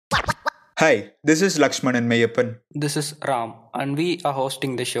Hi, this is Lakshmanan Meiyappan. This is Ram, and we are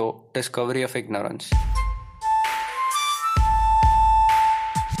hosting the show Discovery of Ignorance.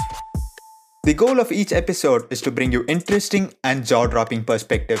 The goal of each episode is to bring you interesting and jaw dropping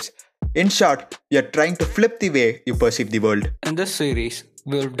perspectives. In short, we are trying to flip the way you perceive the world. In this series,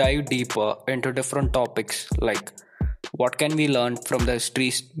 we'll dive deeper into different topics like what can we learn from the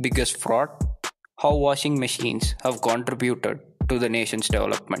history's biggest fraud, how washing machines have contributed to the nation's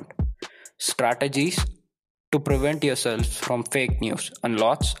development, strategies to prevent yourselves from fake news, and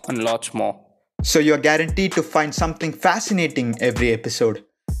lots more. So you're guaranteed to find something fascinating every episode.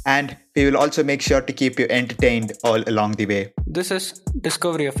 And we will also make sure to keep you entertained all along the way. This is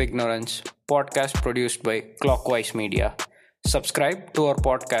Discovery of Ignorance, podcast produced by Clockwise Media. Subscribe to our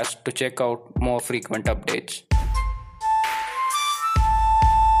podcast to check out more frequent updates.